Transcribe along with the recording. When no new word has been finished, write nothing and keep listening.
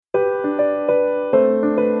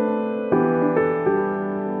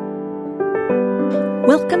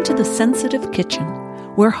Welcome to the Sensitive Kitchen,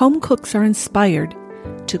 where home cooks are inspired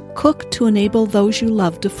to cook to enable those you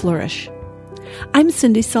love to flourish. I'm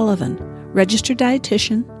Cindy Sullivan, registered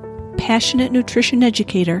dietitian, passionate nutrition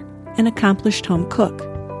educator, and accomplished home cook.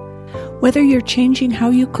 Whether you're changing how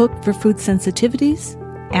you cook for food sensitivities,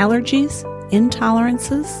 allergies,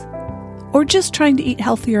 intolerances, or just trying to eat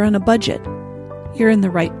healthier on a budget, you're in the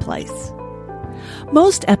right place.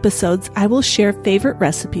 Most episodes, I will share favorite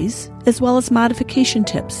recipes as well as modification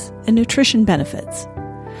tips and nutrition benefits.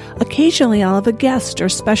 Occasionally, I'll have a guest or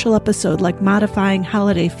special episode like modifying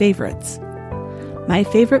holiday favorites. My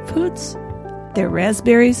favorite foods? They're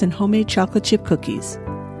raspberries and homemade chocolate chip cookies.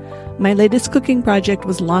 My latest cooking project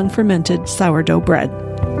was long-fermented sourdough bread.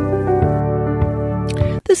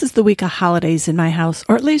 This is the week of holidays in my house,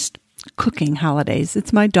 or at least cooking holidays.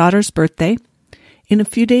 It's my daughter's birthday. In a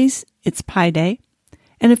few days, it's Pie Day.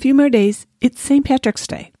 And a few more days, it's St. Patrick's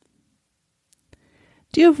Day.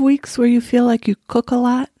 Do you have weeks where you feel like you cook a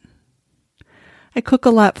lot? I cook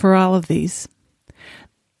a lot for all of these.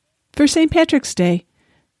 For St. Patrick's Day,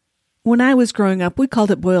 when I was growing up, we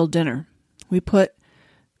called it boiled dinner. We put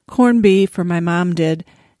corned beef, or my mom did,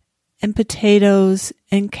 and potatoes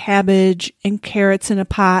and cabbage and carrots in a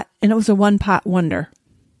pot, and it was a one-pot wonder.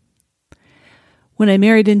 When I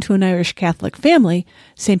married into an Irish Catholic family,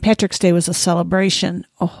 St. Patrick's Day was a celebration,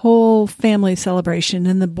 a whole family celebration,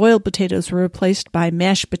 and the boiled potatoes were replaced by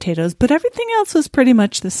mashed potatoes, but everything else was pretty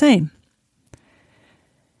much the same.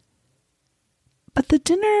 But the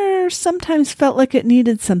dinner sometimes felt like it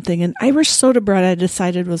needed something, and Irish soda bread I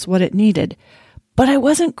decided was what it needed. But I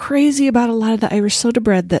wasn't crazy about a lot of the Irish soda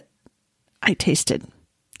bread that I tasted.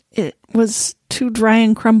 It was too dry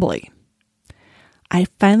and crumbly. I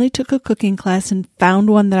finally took a cooking class and found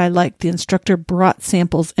one that I liked. The instructor brought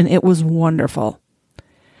samples, and it was wonderful.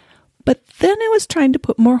 But then I was trying to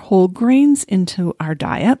put more whole grains into our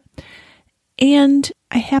diet, and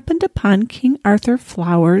I happened upon King Arthur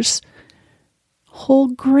Flour's whole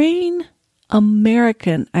grain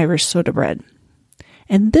American Irish soda bread.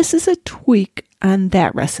 And this is a tweak on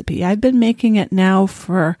that recipe. I've been making it now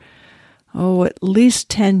for, at least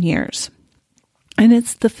 10 years. And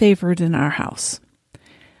it's the favorite in our house.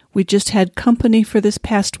 We just had company for this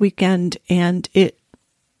past weekend, and it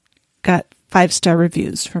got 5-star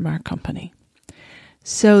reviews from our company.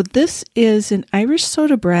 So this is an Irish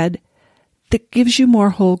soda bread that gives you more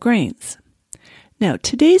whole grains. Now,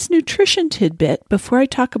 today's nutrition tidbit, before I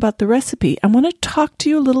talk about the recipe, I want to talk to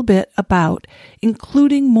you a little bit about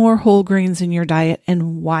including more whole grains in your diet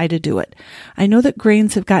and why to do it. I know that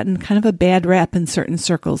grains have gotten kind of a bad rap in certain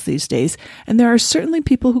circles these days, and there are certainly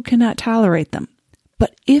people who cannot tolerate them.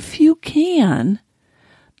 But if you can,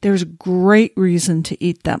 there's great reason to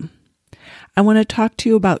eat them. I want to talk to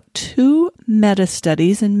you about 2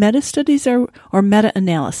 meta-studies, and meta-studies are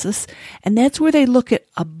meta-analysis, and that's where they look at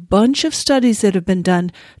a bunch of studies that have been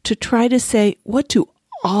done to try to say, what do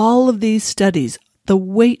all of these studies, the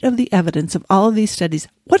weight of the evidence of all of these studies,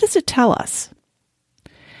 what does it tell us?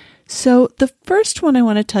 So the first one I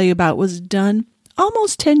want to tell you about was done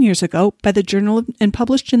almost 10 years ago by the Journal and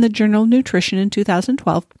published in the Journal of Nutrition in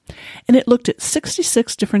 2012, and it looked at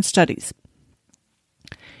 66 different studies.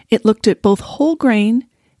 It looked at both whole grain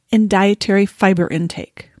and dietary fiber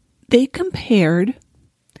intake. They compared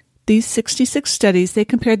these 66 studies, they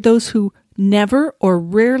compared those who never or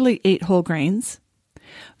rarely ate whole grains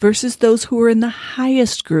versus those who were in the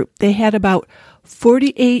highest group. They had about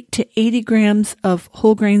 48 to 80 grams of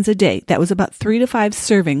whole grains a day. That was about 3 to 5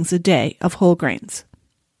 servings a day of whole grains.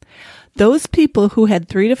 Those people who had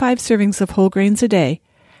 3 to 5 servings of whole grains a day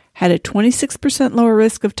had a 26% lower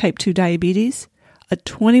risk of type 2 diabetes, a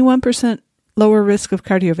 21% lower risk of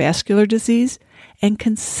cardiovascular disease, and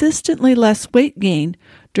consistently less weight gain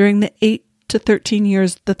during the 8 to 13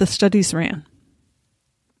 years that the studies ran.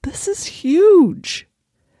 This is huge.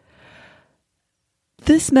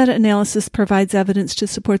 This meta-analysis provides evidence to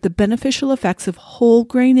support the beneficial effects of whole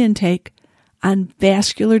grain intake on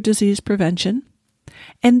vascular disease prevention,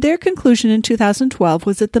 and their conclusion in 2012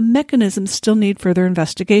 was that the mechanisms still need further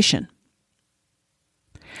investigation.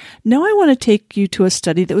 Now I want to take you to a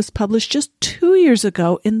study that was published just 2 years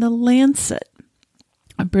ago in The Lancet,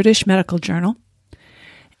 a British medical journal,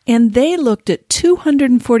 and they looked at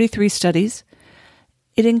 243 studies.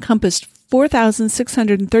 It encompassed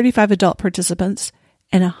 4,635 adult participants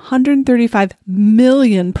and 135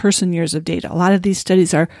 million person years of data. A lot of these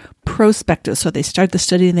studies are prospective, so they start the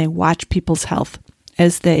study and they watch people's health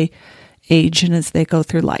as they age and as they go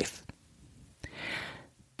through life.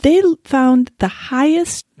 They found the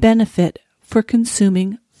highest benefit for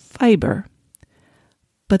consuming fiber.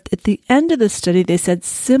 But at the end of the study, they said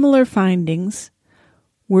similar findings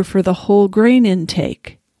were for the whole grain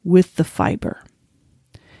intake with the fiber.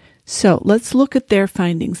 So let's look at their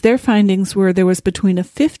findings. Their findings were there was between a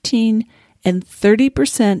 15 and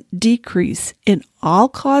 30% decrease in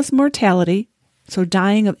all-cause mortality, so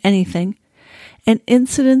dying of anything, and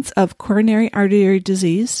incidence of coronary artery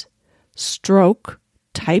disease, stroke,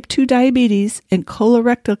 type 2 diabetes, and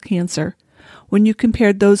colorectal cancer when you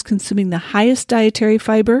compared those consuming the highest dietary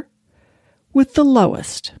fiber with the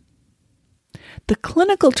lowest. The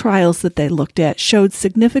clinical trials that they looked at showed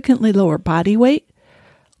significantly lower body weight,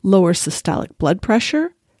 lower systolic blood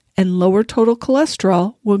pressure, and lower total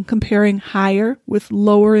cholesterol when comparing higher with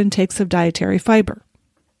lower intakes of dietary fiber.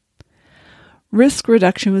 Risk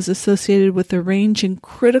reduction was associated with a range in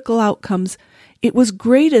critical outcomes. It was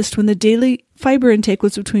greatest when the daily fiber intake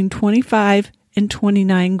was between 25 and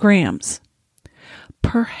 29 grams.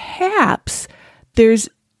 Perhaps there's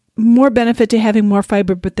more benefit to having more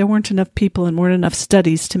fiber, but there weren't enough people and weren't enough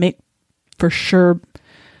studies to make for sure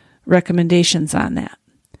recommendations on that.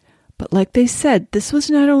 But like they said, this was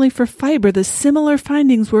not only for fiber, the similar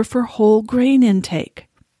findings were for whole grain intake.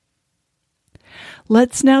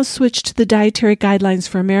 Let's now switch to the Dietary Guidelines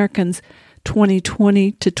for Americans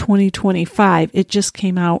 2020 to 2025. It just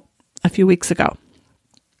came out a few weeks ago.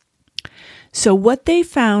 So what they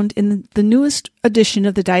found in the newest edition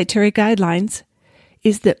of the Dietary Guidelines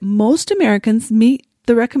is that most Americans meet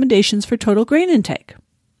the recommendations for total grain intake.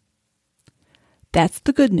 That's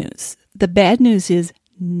the good news. The bad news is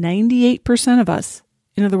 98% of us,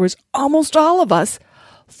 in other words, almost all of us,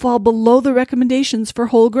 fall below the recommendations for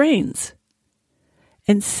whole grains.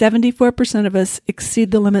 And 74% of us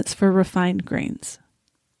exceed the limits for refined grains.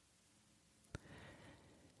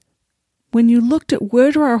 When you looked at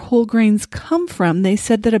where do our whole grains come from, they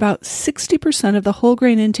said that about 60% of the whole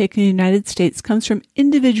grain intake in the United States comes from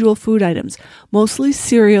individual food items, mostly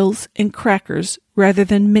cereals and crackers, rather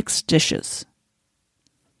than mixed dishes.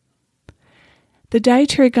 The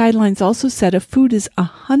Dietary Guidelines also said a food is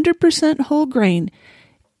 100% whole grain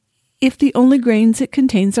if the only grains it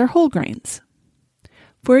contains are whole grains.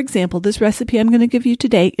 For example, this recipe I'm going to give you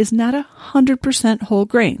today is not 100% whole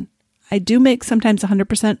grain. I do make sometimes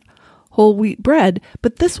 100% whole wheat bread,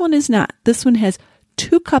 but this one is not. This one has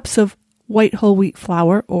 2 cups of white whole wheat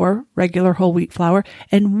flour or regular whole wheat flour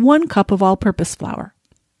and 1 cup of all-purpose flour.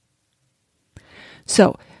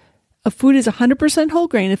 So, a food is 100% whole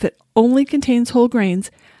grain if it only contains whole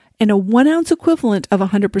grains, and a 1 ounce equivalent of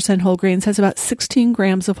 100% whole grains has about 16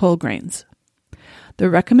 grams of whole grains. The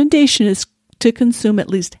recommendation is to consume at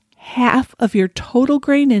least half of your total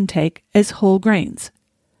grain intake as whole grains.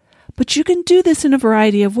 But you can do this in a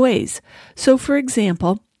variety of ways. So, for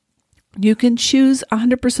example, you can choose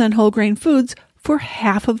 100% whole grain foods for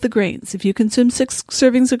half of the grains. If you consume 6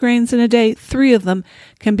 servings of grains in a day, 3 of them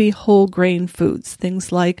can be whole grain foods,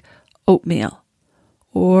 things like oatmeal,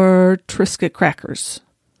 or Triscuit crackers,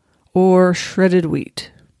 or shredded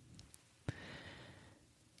wheat.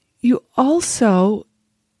 You also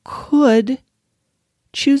could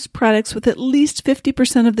choose products with at least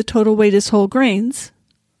 50% of the total weight as whole grains,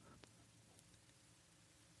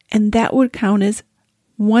 and that would count as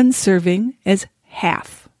 1 serving as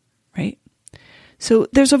half, right? So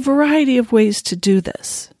there's a variety of ways to do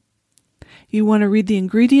this. You want to read the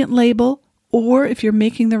ingredient label, or if you're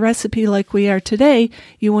making the recipe like we are today,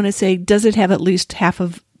 you want to say, does it have at least half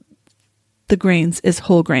of the grains as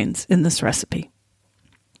whole grains in this recipe?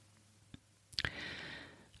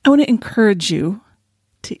 I want to encourage you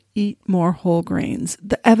to eat more whole grains.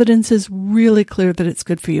 The evidence is really clear that it's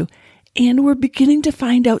good for you, and we're beginning to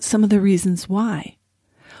find out some of the reasons why.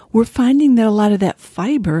 We're finding that a lot of that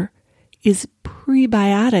fiber is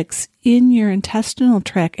prebiotics in your intestinal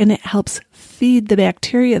tract, and it helps feed the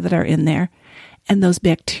bacteria that are in there. And those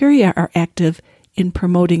bacteria are active in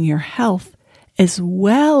promoting your health, as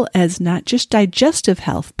well as not just digestive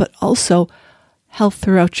health, but also health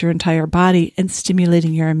throughout your entire body and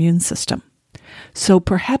stimulating your immune system. So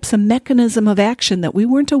perhaps a mechanism of action that we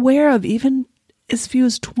weren't aware of even as few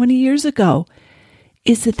as 20 years ago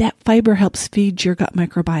is that fiber helps feed your gut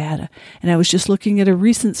microbiota. And I was just looking at a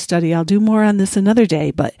recent study. I'll do more on this another day,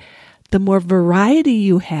 but the more variety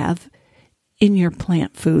you have in your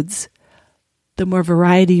plant foods, the more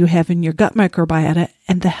variety you have in your gut microbiota,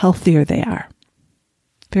 and the healthier they are.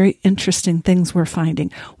 Very interesting things we're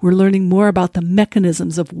finding. We're learning more about the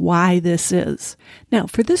mechanisms of why this is. Now,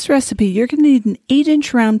 for this recipe, you're going to need an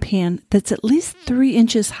 8-inch round pan that's at least 3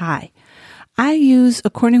 inches high. I use a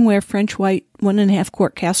Corningware French white 1.5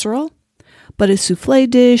 quart casserole, but a souffle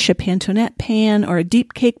dish, a pantonette pan, or a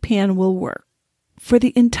deep cake pan will work. For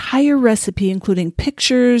the entire recipe, including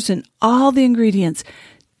pictures and all the ingredients,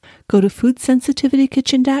 go to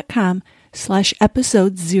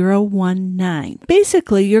foodsensitivittykitchen.com/episode 019.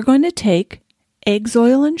 Basically, you're going to take eggs,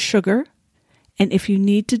 oil, and sugar. And if you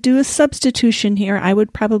need to do a substitution here, I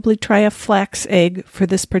would probably try a flax egg for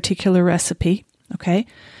this particular recipe. Okay?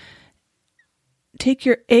 Take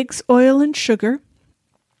your eggs, oil, and sugar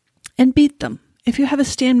and beat them. If you have a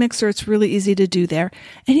stand mixer, it's really easy to do there.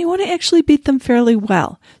 And you want to actually beat them fairly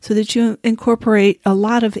well so that you incorporate a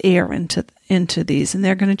lot of air into these. And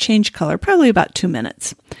they're going to change color, probably about 2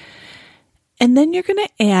 minutes. And then you're going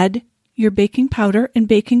to add your baking powder and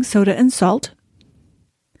baking soda and salt.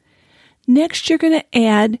 Next, you're going to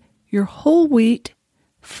add your whole wheat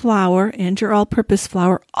flour and your all-purpose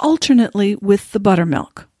flour alternately with the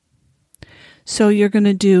buttermilk. So you're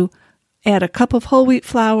going to add a cup of whole wheat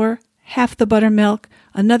flour, half the buttermilk,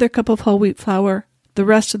 another cup of whole wheat flour, the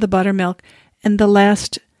rest of the buttermilk, and the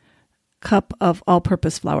last cup of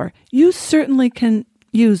all-purpose flour. You certainly can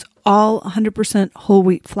use all 100% whole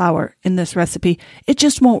wheat flour in this recipe. It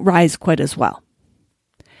just won't rise quite as well.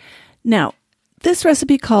 Now, this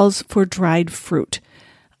recipe calls for dried fruit.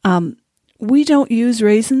 We don't use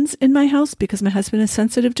raisins in my house because my husband is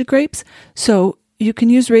sensitive to grapes. So you can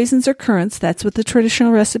use raisins or currants. That's what the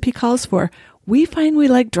traditional recipe calls for. We find we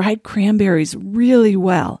like dried cranberries really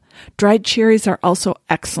well. Dried cherries are also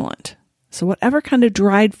excellent. So whatever kind of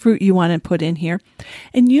dried fruit you want to put in here.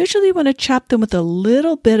 And usually you want to chop them with a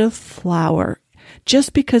little bit of flour,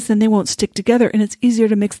 just because then they won't stick together and it's easier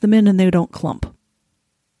to mix them in and they don't clump.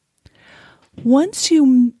 Once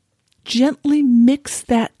you gently mix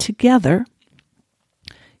that together,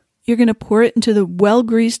 you're going to pour it into the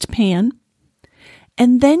well-greased pan,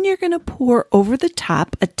 and then you're going to pour over the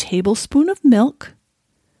top a tablespoon of milk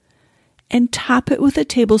and top it with a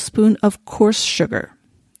tablespoon of coarse sugar.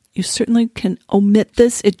 You certainly can omit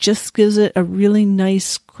this. It just gives it a really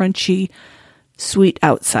nice, crunchy, sweet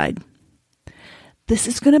outside. This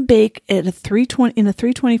is going to bake at a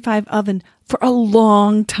 325 oven for a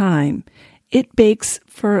long time. It bakes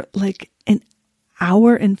for like an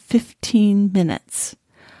hour and 15 minutes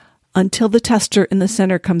until the tester in the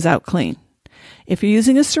center comes out clean. If you're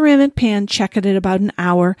using a ceramic pan, check it at about an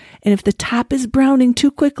hour. And if the top is browning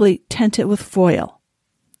too quickly, tent it with foil.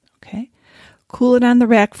 Okay? Cool it on the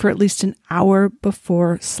rack for at least an hour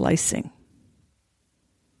before slicing.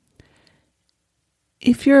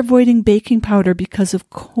 If you're avoiding baking powder because of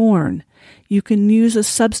corn, you can use a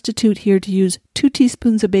substitute here to use 2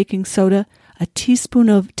 teaspoons of baking soda, a teaspoon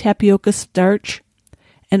of tapioca starch,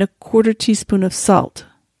 and a 1/4 teaspoon of salt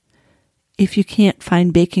if you can't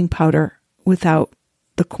find baking powder without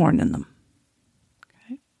the corn in them.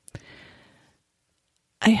 Okay.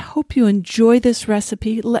 I hope you enjoy this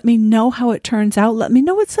recipe. Let me know how it turns out. Let me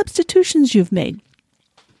know what substitutions you've made.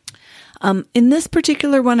 In this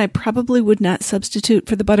particular one, I probably would not substitute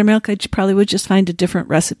for the buttermilk. I probably would just find a different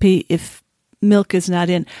recipe if milk is not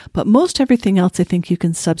in. But most everything else I think you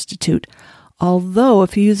can substitute. Although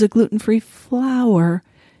if you use a gluten-free flour,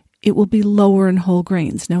 it will be lower in whole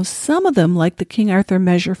grains. Now, some of them, like the King Arthur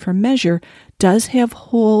Measure for Measure, does have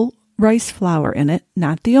whole rice flour in it.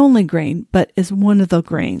 Not the only grain, but is one of the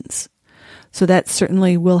grains. So that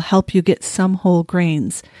certainly will help you get some whole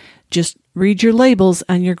grains. Just read your labels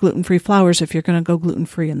on your gluten-free flours if you're going to go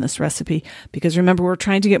gluten-free in this recipe. Because remember, we're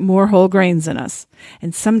trying to get more whole grains in us.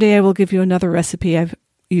 And someday I will give you another recipe. I've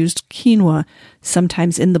used quinoa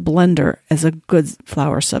sometimes in the blender as a good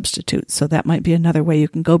flour substitute. So that might be another way you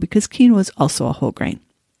can go because quinoa is also a whole grain.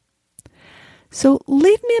 So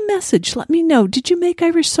leave me a message. Let me know. Did you make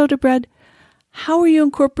Irish soda bread? How are you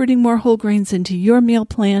incorporating more whole grains into your meal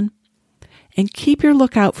plan? And keep your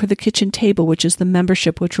lookout for the kitchen table, which is the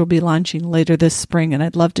membership which will be launching later this spring. And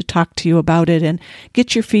I'd love to talk to you about it and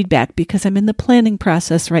get your feedback because I'm in the planning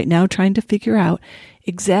process right now trying to figure out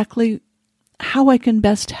exactly how I can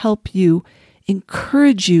best help you,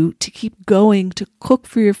 encourage you to keep going, to cook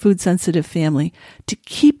for your food-sensitive family, to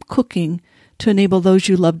keep cooking to enable those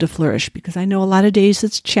you love to flourish. Because I know a lot of days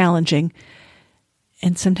it's challenging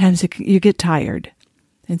and sometimes you get tired.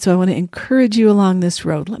 And so I want to encourage you along this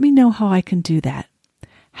road. Let me know how I can do that.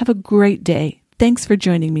 Have a great day. Thanks for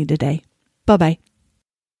joining me today. Bye-bye.